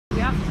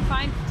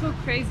find two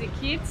crazy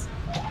kids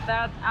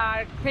that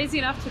are crazy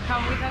enough to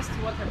come with us to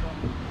Waterbom.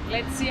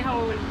 Let's see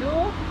how we will do.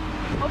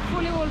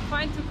 Hopefully we'll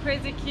find two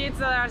crazy kids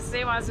that are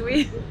same as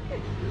we.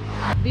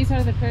 These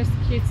are the first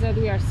kids that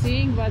we are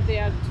seeing, but they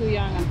are too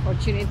young,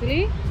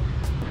 unfortunately.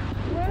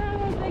 Where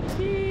are the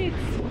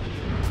kids?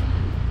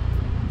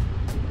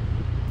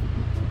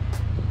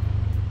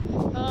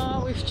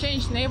 We've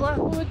changed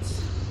neighborhoods.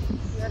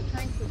 We are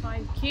trying to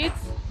find kids,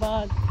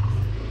 but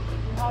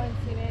we haven't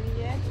seen any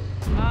yet.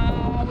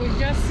 We've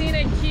just seen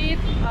a kid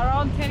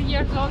around 10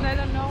 years old. I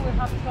don't know. We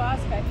have to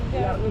ask. I think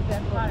they are with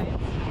their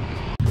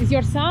parents. Is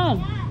your son?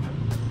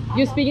 Yeah.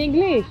 You speak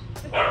English?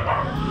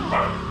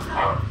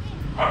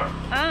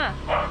 Ah,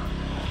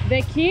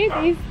 the kid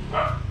is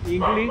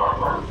English.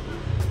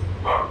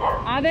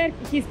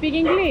 He speak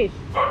English?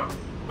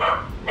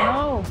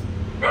 No.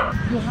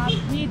 You have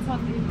kids on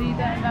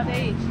that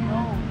age?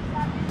 No.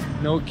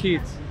 No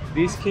kids.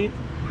 This kid?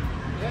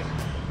 Yes.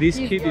 This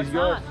kid is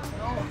yours?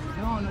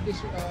 No, this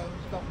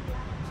stop.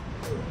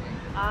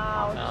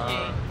 Ah,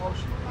 okay.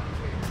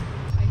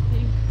 I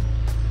think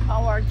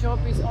our job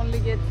is only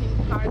getting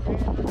harder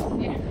and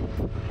easier.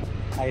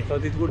 I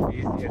thought it would be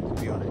easier, to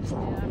be honest.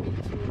 Yeah, me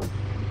too.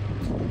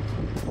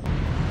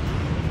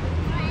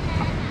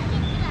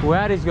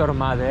 Where is your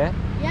mother?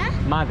 Yeah?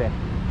 Mother.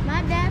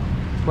 Mother.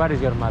 Where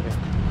is your mother?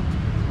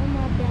 Oh,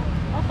 mother.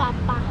 Oh,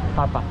 Papa.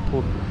 Papa.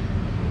 Who?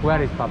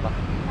 Where is Papa?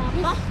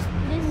 Papa.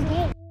 This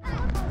gate.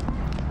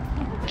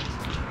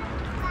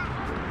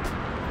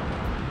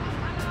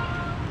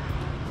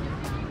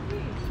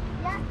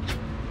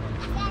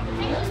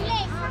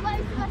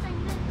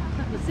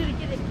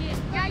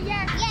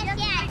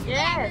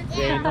 Yes.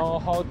 They know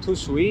how to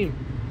swim.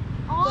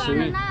 Oh,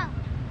 Swim.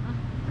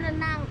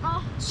 renang.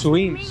 Oh.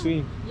 Swim.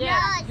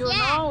 Yes. You Yes.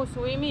 know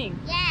swimming.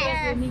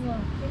 Yes.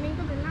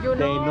 You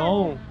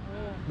know.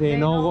 They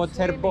know know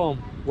Waterbom.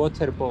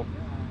 Waterbom.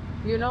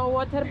 You know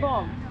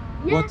Waterbom.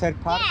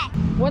 Waterpark.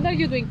 What are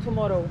you doing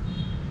tomorrow?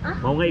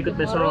 Mau nggak ikut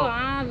besok?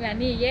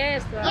 Berani.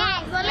 Yes.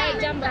 Yes,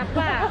 boleh. Jam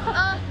berapa?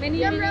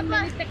 Jam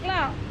berapa?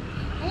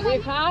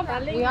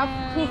 We have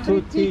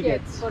two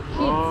tickets for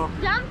kids. Oh,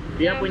 Jam?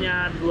 dia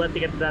punya 2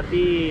 tiket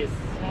gratis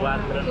buat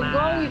You can go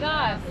renang. with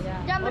us.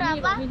 Jam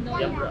berapa?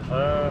 Jam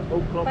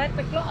o'clock.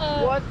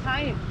 What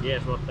time?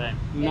 Yes, what time?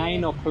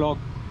 9 o'clock.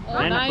 9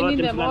 9 o'clock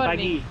in the jam 9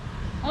 pagi. morning.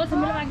 Oh,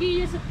 9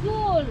 pagi, you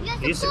school.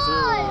 Yes,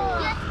 school.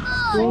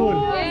 School.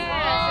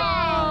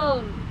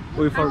 Yes.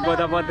 We forgot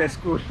about the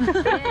school.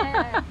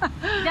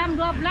 Jam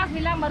 12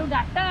 bilang baru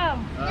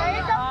datang.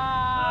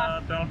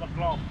 12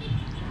 o'clock.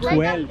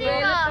 12.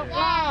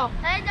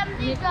 Saya jam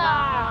 3.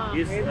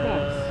 Yes,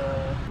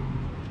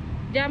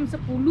 Jam 10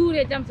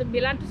 deh, jam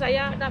 9 tuh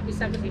saya udah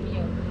bisa ke sini.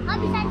 Oh,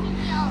 bisa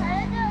sini.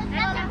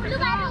 Jam 10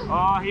 baru.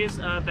 oh, he's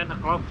 10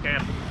 o'clock,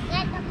 Ken.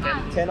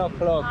 10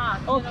 o'clock.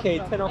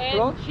 Okay, 10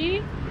 o'clock. And she?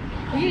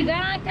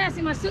 Dah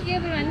kasih masuk ya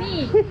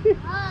berani.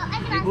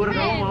 Libur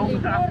kamu mau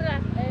nggak?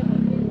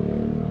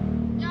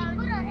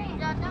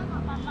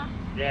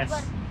 Yes.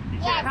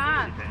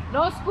 Huh?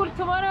 No school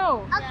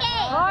tomorrow.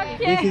 Okay.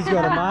 This is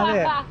your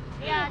mother.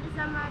 Ya, this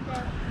is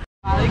mother.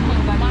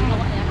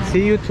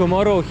 See you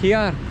tomorrow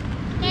here.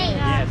 Okay.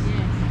 Yes.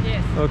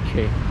 Yes.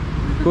 Okay.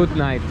 Good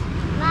night.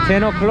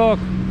 10 o'clock.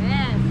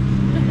 Yes.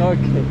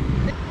 Okay.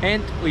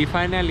 And we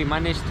finally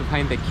managed to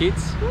find the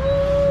kids.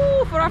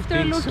 Woo, for after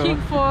think so.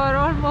 looking for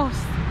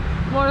almost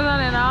more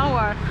than an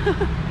hour.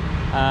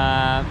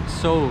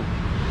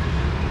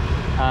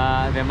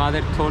 The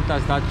mother told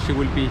us that she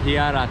will be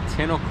here at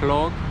 10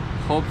 o'clock.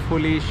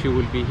 Hopefully she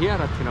will be here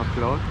at 10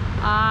 o'clock.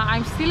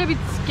 I'm still a bit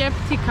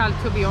skeptical,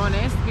 to be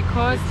honest,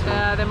 because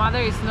the mother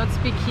is not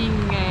speaking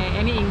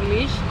any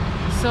English.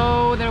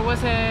 So there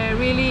was a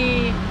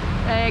really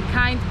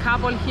kind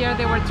couple here.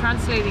 They were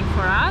translating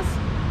for us.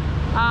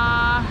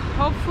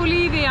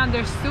 Hopefully they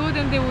understood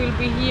and they will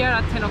be here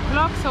at 10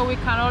 o'clock so we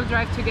can all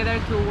drive together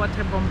to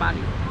Waterbom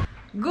Bali.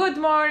 Good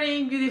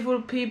morning,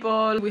 beautiful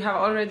people. We have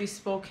already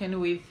spoken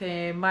with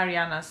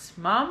Mariana's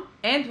mom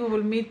and we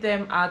will meet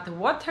them at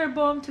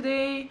Waterbom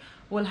today.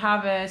 We'll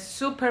have a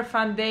super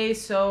fun day,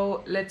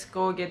 so let's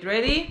go get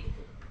ready.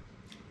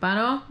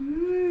 Pano,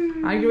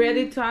 are you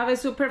ready to have a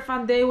super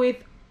fun day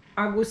with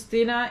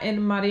Agustina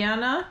and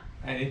Mariana?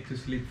 I need to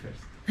sleep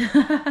first.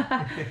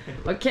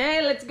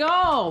 Okay, let's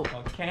go.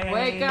 Okay.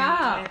 Wake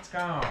up. Let's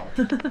go.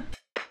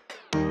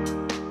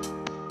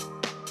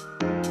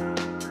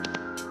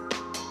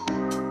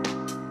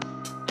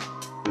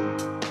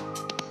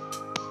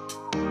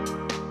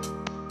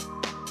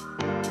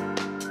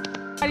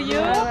 Are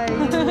you?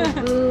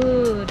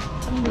 Good.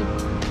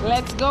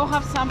 Let's go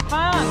have some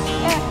fun.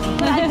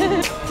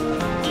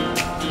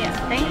 Yes,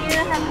 thank you.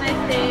 Have a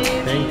nice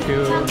day. Thank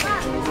you.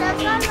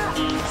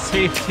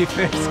 Safety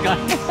first,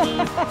 guys.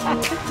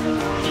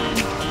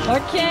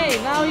 Okay,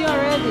 now you are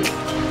ready.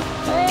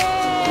 Hey!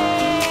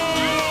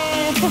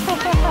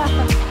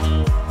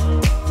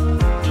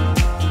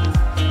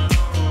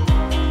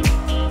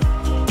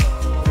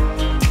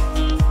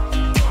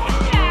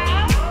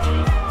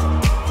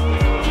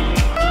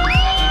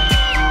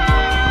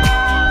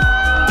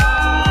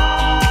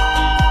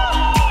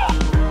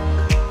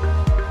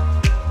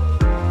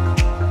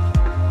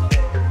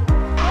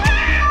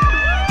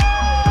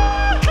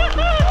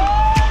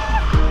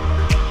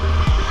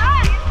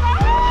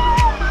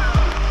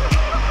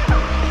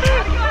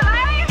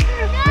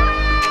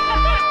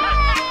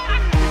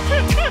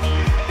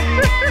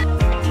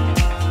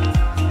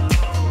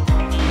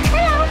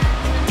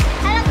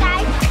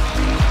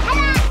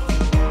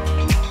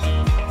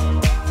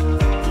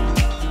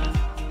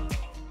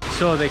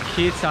 So the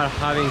kids are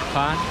having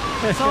fun.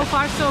 So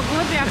far so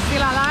good, they are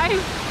still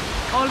alive.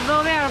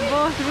 Although they are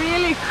both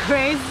really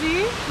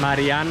crazy.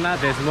 Mariana,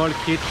 the small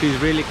kid, she's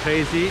really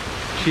crazy.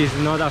 She's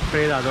not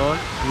afraid at all,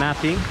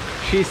 nothing.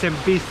 She's a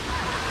beast.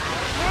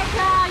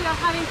 Eka, you're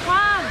having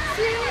fun.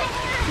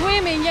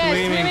 Swimming, yes,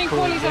 swimming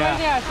pool is over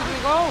there. Should we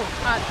go?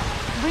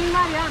 Bring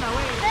Mariana,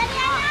 wait.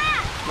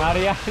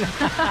 Mariana.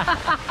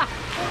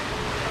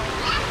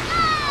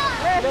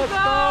 Let's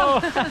go.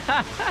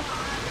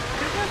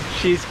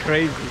 She's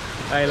crazy.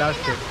 I love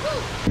her.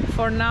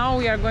 For now,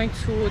 we are going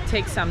to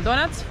take some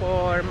donuts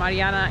for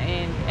Mariana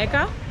and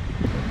Eka.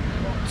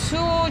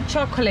 2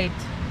 chocolate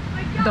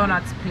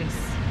donuts, please.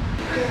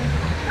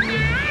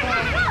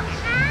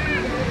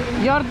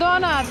 Your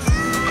donuts.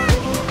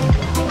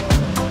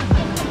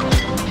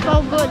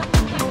 So good.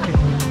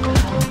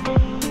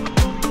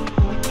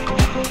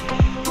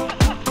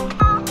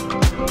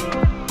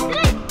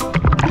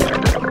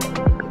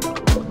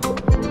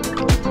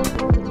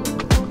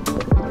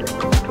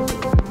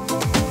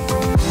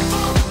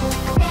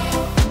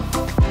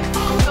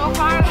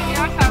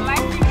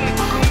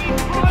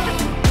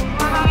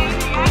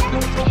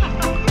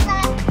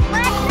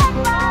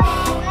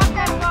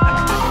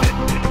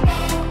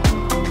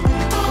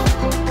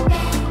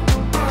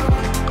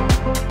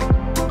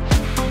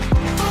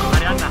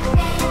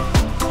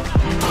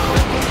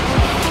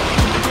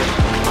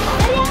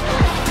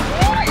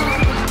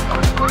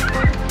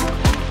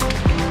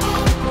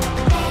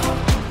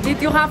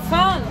 Did you have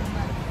fun?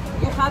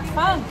 You had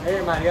fun?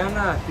 Hey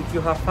Mariana, did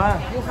you have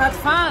fun? You had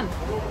fun?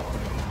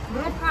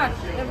 Group hug,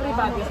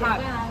 everybody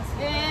hug.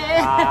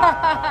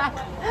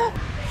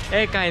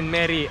 Eka and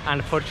Mary,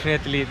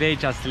 unfortunately, they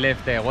just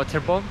left the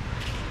Waterbom.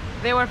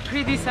 They were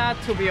pretty sad,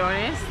 to be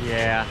honest.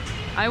 Yeah,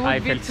 I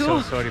would be felt too.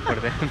 so sorry for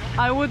them.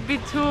 I would be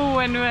too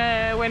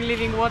when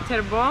leaving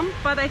Waterbom,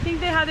 but I think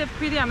they had a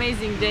pretty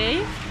amazing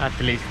day. At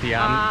least,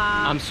 yeah,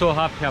 I'm so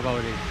happy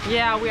about it.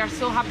 Yeah, we are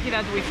so happy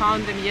that we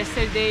found them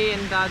yesterday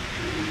and that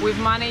we've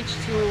managed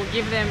to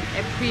give them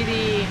a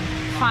pretty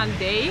fun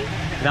day.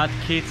 That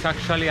kids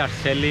actually are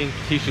selling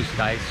tissues,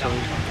 guys. So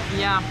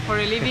yeah, for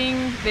a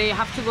living, they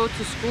have to go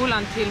to school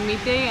until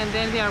midday and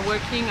then they are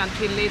working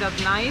until late at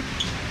night.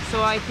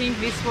 So I think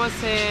this was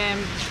a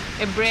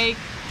break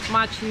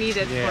much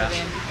needed for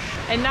them.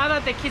 And now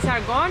that the kids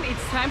are gone,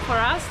 it's time for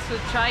us to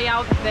try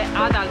out the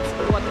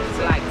adult water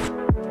slides.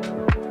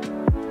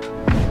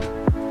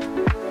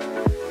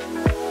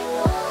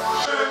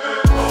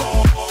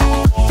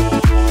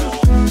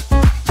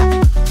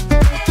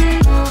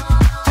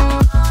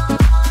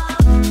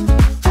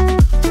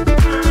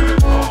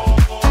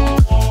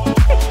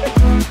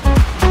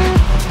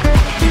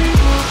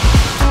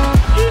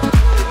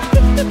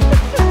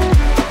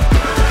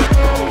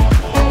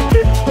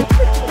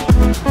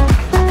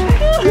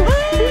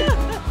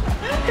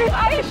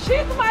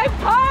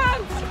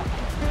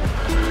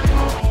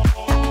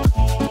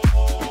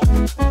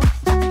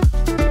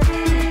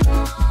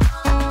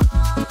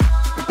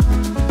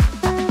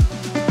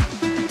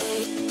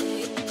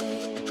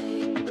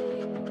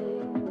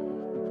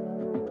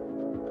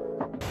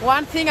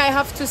 One thing I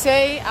have to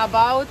say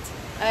about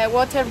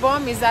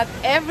Waterbom is that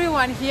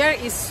everyone here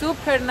is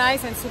super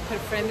nice and super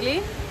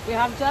friendly. We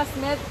have just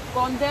met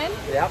Gonden.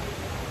 Yep.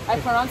 I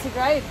pronounce it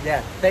right?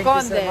 Yeah. Thank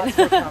you so much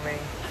for coming.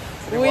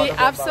 We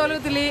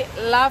absolutely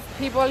love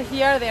people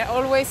here. They're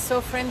always so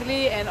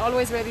friendly and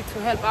always ready to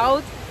help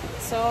out.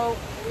 So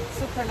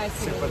super nice.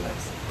 Super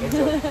nice.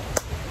 Enjoy.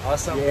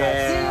 Awesome.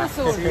 Yeah.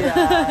 See you soon. See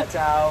ya.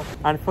 Ciao.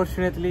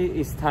 unfortunately,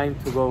 it's time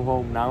to go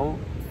home now.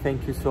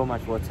 Thank you so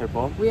much,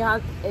 Waterbom. We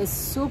had a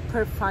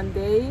super fun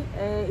day.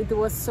 It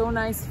was so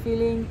nice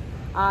feeling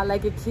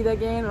like a kid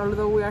again.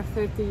 Although we are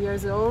 30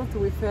 years old,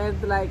 we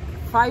felt like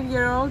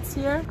 5-year-olds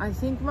here. I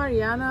think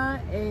Mariana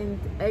and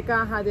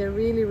Eka had a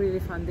really, really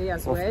fun day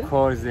as well. Of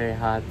course they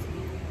had.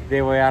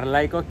 They were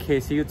like, okay,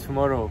 see you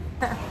tomorrow.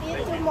 See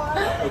you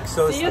tomorrow.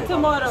 Exhausted. See you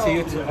tomorrow. See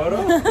you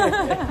tomorrow.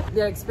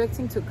 They're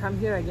expecting to come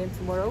here again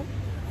tomorrow.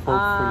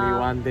 Hopefully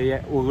one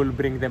day we will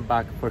bring them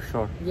back for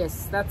sure.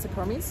 Yes, that's a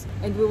promise.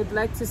 And we would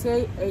like to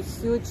say a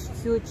huge,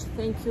 huge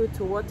thank you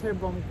to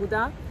Waterbom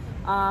Kuta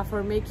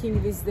for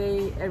making this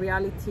day a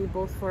reality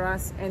both for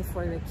us and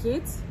for the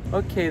kids.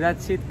 Okay,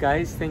 that's it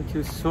guys. Thank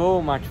you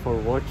so much for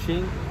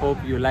watching.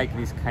 Hope you like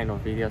these kind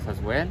of videos as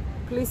well.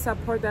 Please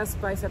support us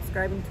by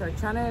subscribing to our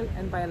channel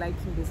and by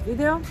liking this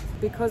video,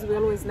 because we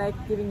always like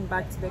giving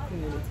back to the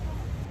community.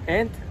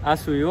 And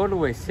as we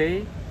always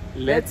say,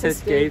 let's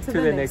escape to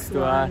the next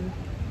one.